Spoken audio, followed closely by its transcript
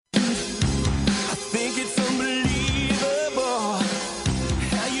think it's unbelievable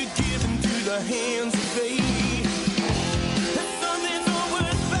how you give into the hands of fate. Something's all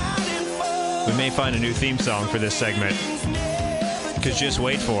worth fighting for. We may find a new theme song for this segment, because just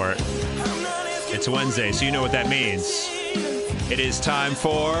wait for it. It's Wednesday, so you know what that means. It is time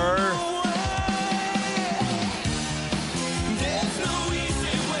for...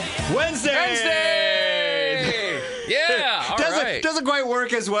 Wednesday! Yeah, all right. Doesn't quite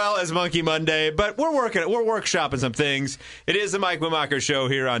work as well as Monkey Monday, but we're working it. We're workshopping some things. It is the Mike Wimacher Show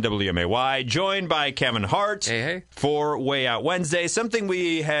here on WMAY, joined by Kevin Hart for Way Out Wednesday, something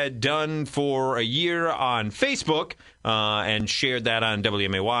we had done for a year on Facebook and shared that on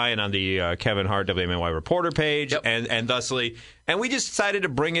WMAY and on the Kevin Hart WMAY reporter page, and thusly... And we just decided to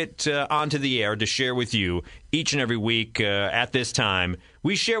bring it onto the air to share with you each and every week at this time.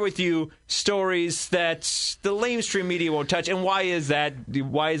 We share with you stories that the lamestream media won't touch. And why is that?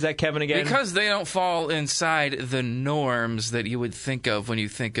 Why is that, Kevin, again? Because they don't fall inside the norms that you would think of when you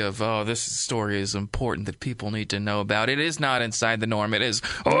think of, oh, this story is important that people need to know about. It is not inside the norm. It is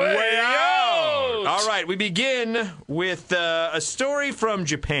Way Out! All right, we begin with a story from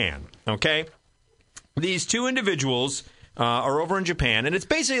Japan, okay? These two individuals... are over in Japan, and it's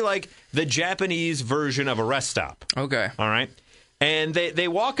basically like the Japanese version of a rest stop. Okay. All right? And they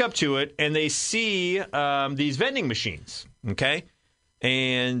walk up to it, and they see these vending machines, okay?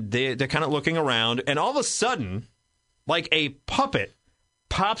 And they're kind of looking around, and all of a sudden, like a puppet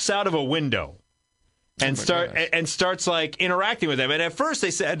pops out of a window and starts like interacting with them. And at first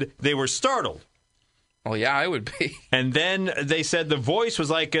they said they were startled. Well, yeah, I would be. And then they said the voice was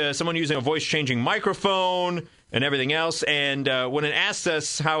like someone using a voice-changing microphone and everything else. And when it asked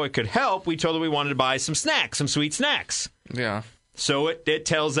us how it could help, we told them we wanted to buy some snacks, some sweet snacks. Yeah. So it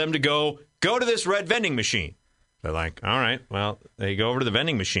tells them to go to this red vending machine. They're like, all right, well, they go over to the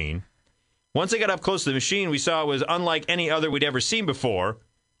vending machine. Once they got up close to the machine, we saw it was unlike any other we'd ever seen before.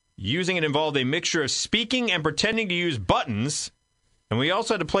 Using it involved a mixture of speaking and pretending to use buttons. And we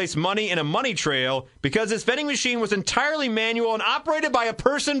also had to place money in a money trail because this vending machine was entirely manual and operated by a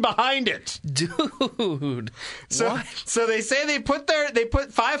person behind it. Dude. So they say they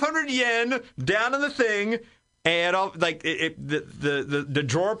put 500 yen down on the thing, and the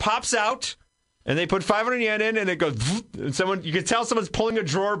drawer pops out, and they put 500 yen in, and it goes. And you can tell someone's pulling a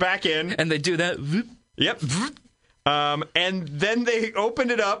drawer back in, and they do that. Yep. And then they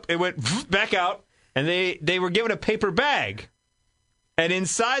opened it up. It went back out, and they were given a paper bag. And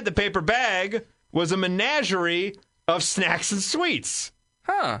inside the paper bag was a menagerie of snacks and sweets.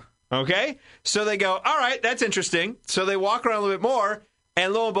 Huh. Okay? So they go, all right, that's interesting. So they walk around a little bit more,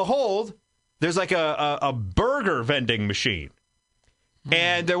 and lo and behold, there's like a burger vending machine.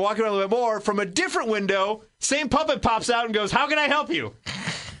 And they're walking around a little bit more. From a different window, same puppet pops out and goes, how can I help you?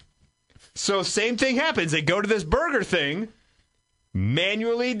 So same thing happens. They go to this burger thing,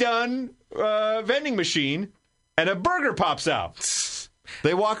 manually done vending machine, and a burger pops out.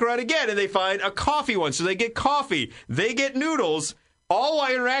 They walk around again, and they find a coffee one. So they get coffee. They get noodles, all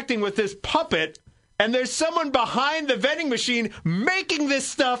while interacting with this puppet. And there's someone behind the vending machine making this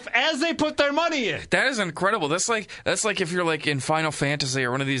stuff as they put their money in. That is incredible. That's like if you're like in Final Fantasy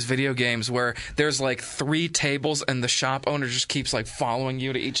or one of these video games where there's like 3 tables and the shop owner just keeps like following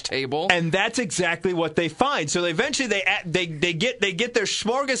you to each table. And that's exactly what they find. So eventually they get their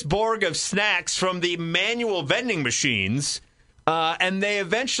smorgasbord of snacks from the manual vending machines. And they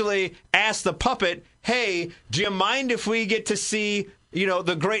eventually ask the puppet, hey, do you mind if we get to see,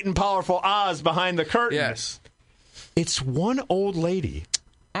 the great and powerful Oz behind the curtain? Yes. It's one old lady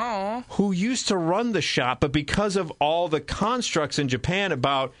who used to run the shop, but because of all the constructs in Japan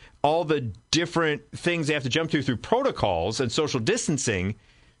about all the different things they have to jump through protocols and social distancing,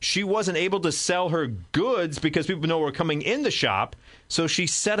 she wasn't able to sell her goods because people know were coming in the shop. So she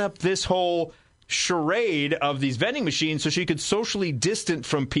set up this whole charade of these vending machines so she could socially distant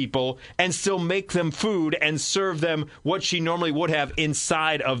from people and still make them food and serve them what she normally would have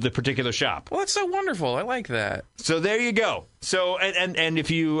inside of the particular shop. Well, that's so wonderful. I like that. So there you go. So, and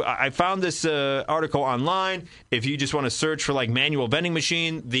if you, I found this article online. If you just want to search for like manual vending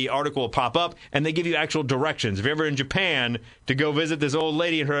machine, the article will pop up, and they give you actual directions. If you're ever in Japan, to go visit this old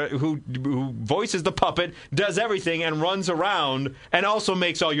lady who voices the puppet, does everything, and runs around, and also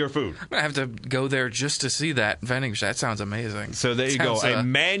makes all your food. I'm gonna have to go there just to see that vending machine. That sounds amazing. So there you go, a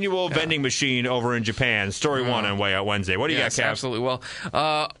manual vending machine over in Japan. Story 1 on Way Out Wednesday. What do you got, Cap? Absolutely. Well,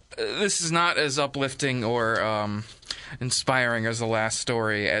 this is not as uplifting or inspiring as the last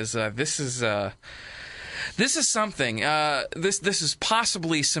story. As this is something. This is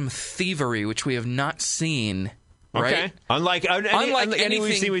possibly some thievery which we have not seen right? Okay. Unlike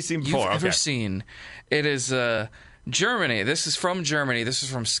anything we've seen before. you've ever seen. It is Germany. This is from Germany. This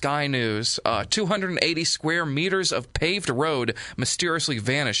is from Sky News. 280 square meters of paved road mysteriously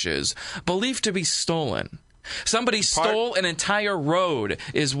vanishes, believed to be stolen. Somebody stole an entire road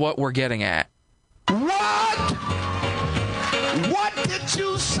is what we're getting at. What? What did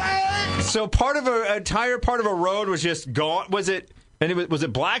you say? So part of an entire part of a road was just gone. Was it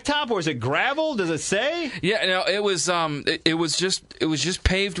blacktop or was it gravel? Does it say? Yeah, no, it was just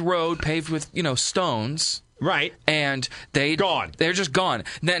paved road, paved with stones. Right. And they're just gone.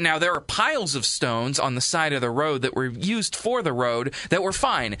 Now, there are piles of stones on the side of the road that were used for the road that were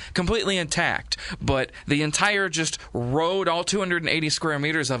fine, completely intact. But the entire just road, all 280 square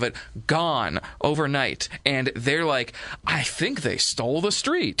meters of it, gone overnight. And they're like, I think they stole the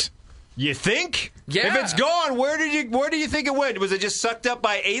street. You think? Yeah. If it's gone, where do you think it went? Was it just sucked up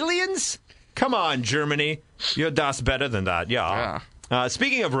by aliens? Come on, Germany. You're das better than that. Yeah.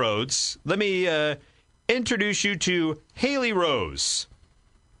 Speaking of roads, let me introduce you to Haley Rose.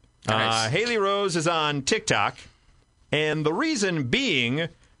 Nice. Haley Rose is on TikTok, and the reason being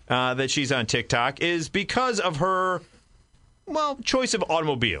that she's on TikTok is because of her, choice of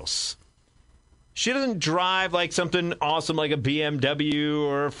automobiles. She doesn't drive like something awesome like a BMW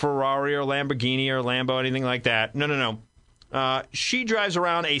or a Ferrari or Lamborghini or Lambo, anything like that. No. She drives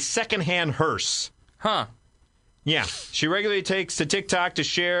around a secondhand hearse. Huh. Yeah, she regularly takes to TikTok to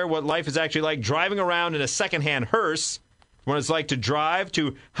share what life is actually like driving around in a secondhand hearse, what it's like to drive,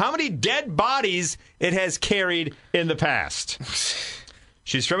 to how many dead bodies it has carried in the past.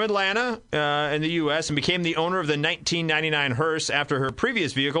 She's from Atlanta in the U.S. and became the owner of the 1999 hearse after her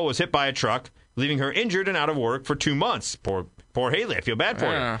previous vehicle was hit by a truck, leaving her injured and out of work for 2 months. Poor Haley. I feel bad for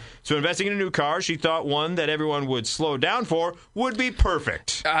her. So investing in a new car, she thought one that everyone would slow down for would be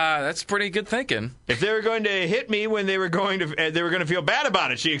perfect. That's pretty good thinking. If they were going to hit me when they were going to feel bad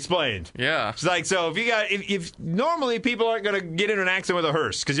about it, she explained. Yeah. She's like, so if normally people aren't going to get into an accident with a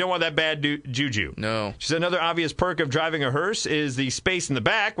hearse because you don't want that bad juju. No. She said another obvious perk of driving a hearse is the space in the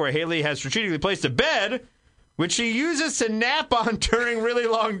back where Haley has strategically placed a bed, which she uses to nap on during really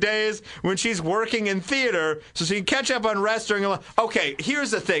long days when she's working in theater, so she can catch up on rest during a long... Okay, here's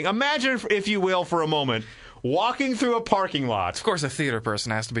the thing. Imagine, if you will, for a moment, walking through a parking lot. Of course, a theater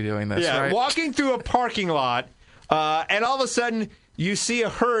person has to be doing this, right? Walking through a parking lot, and all of a sudden, you see a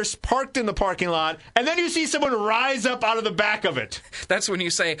hearse parked in the parking lot, and then you see someone rise up out of the back of it. That's when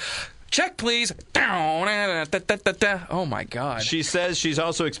you say... Check, please. Oh, my God. She says she's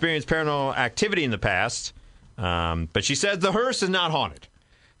also experienced paranormal activity in the past. But she says the hearse is not haunted,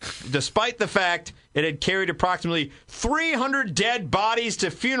 despite the fact it had carried approximately 300 dead bodies to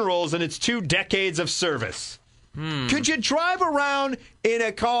funerals in its 2 decades of service. Could you drive around in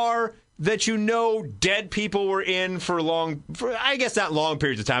a car that dead people were in for I guess not long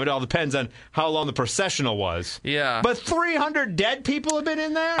periods of time. It all depends on how long the processional was. Yeah. But 300 dead people have been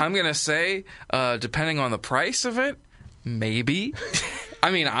in there? I'm going to say, depending on the price of it, maybe. I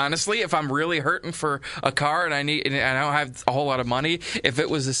mean, honestly, if I'm really hurting for a car and I don't have a whole lot of money, if it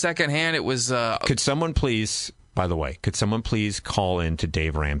was a secondhand, it was... Could someone please call in to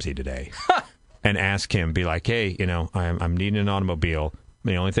Dave Ramsey today and ask him, be like, hey, I'm needing an automobile.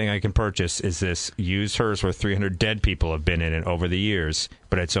 The only thing I can purchase is this used hearse where 300 dead people have been in it over the years,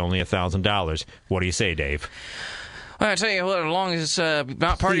 but it's only $1,000. What do you say, Dave? Well, I tell you what, as long as it's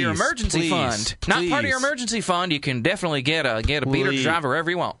not part of your emergency fund. Not part of your emergency fund, you can definitely get a beater to drive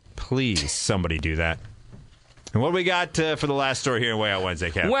wherever you want. Please, somebody do that. And what do we got for the last story here in Way Out Wednesday,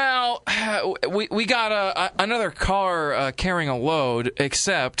 Cap? Well, we got another car carrying a load,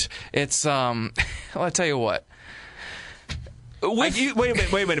 except it's, well, I'll tell you what. Wait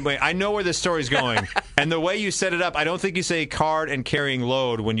a minute. I know where this story's going. And the way you set it up, I don't think you say card and carrying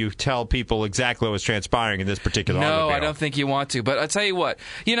load when you tell people exactly what was transpiring in this particular automobile. No, I don't think you want to. But I'll tell you what.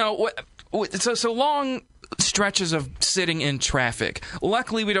 So long stretches of sitting in traffic.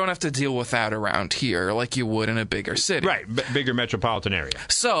 Luckily, we don't have to deal with that around here like you would in a bigger city. Right, bigger metropolitan area.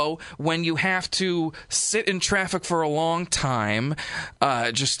 So when you have to sit in traffic for a long time,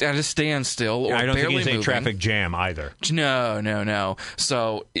 just at a standstill or I don't think you say moving, traffic jam either. No.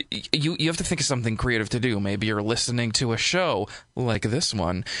 So you have to think of something creative to do. Maybe you're listening to a show like this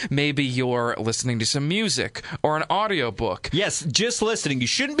one. Maybe you're listening to some music or an audiobook. Yes, just listening. You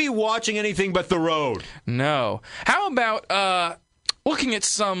shouldn't be watching anything but the road. No. How about looking at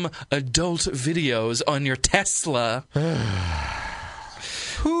some adult videos on your Tesla?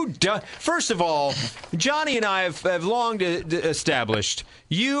 Who does? First of all, Johnny and I have long established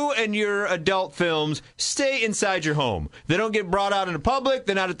you and your adult films stay inside your home. They don't get brought out into public.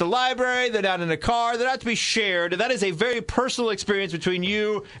 They're not at the library. They're not in a car. They're not to be shared. That is a very personal experience between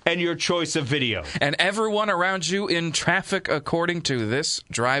you and your choice of video. And everyone around you in traffic, according to this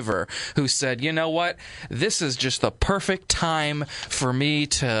driver, who said, you know what, this is just the perfect time for me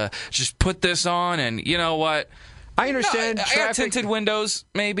to just put this on, and you know what? I understand. No, I got tinted windows,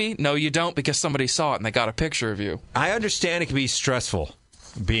 maybe. No, you don't, because somebody saw it and they got a picture of you. I understand it can be stressful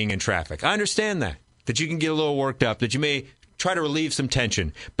being in traffic. I understand that you can get a little worked up, that you may try to relieve some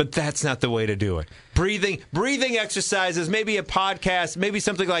tension, but that's not the way to do it. Breathing exercises, maybe a podcast, maybe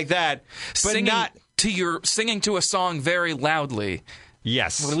something like that, but singing to a song very loudly.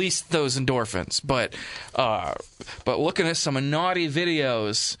 Yes, release those endorphins, but looking at some naughty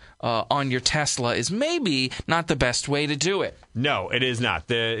videos on your Tesla is maybe not the best way to do it. No, it is not.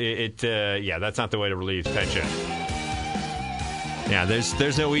 That's not the way to relieve tension. Yeah,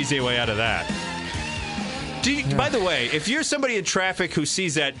 there's no easy way out of that. By the way, if you're somebody in traffic who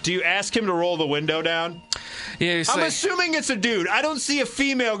sees that, do you ask him to roll the window down? Yeah, I'm assuming it's a dude. I don't see a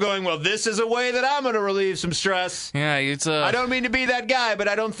female going, well, this is a way that I'm going to relieve some stress. Yeah, I don't mean to be that guy, but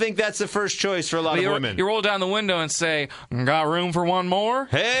I don't think that's the first choice for a lot of women. You roll down the window and say, got room for one more?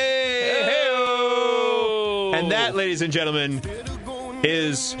 Hey! And that, ladies and gentlemen,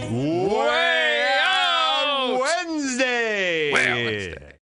 is way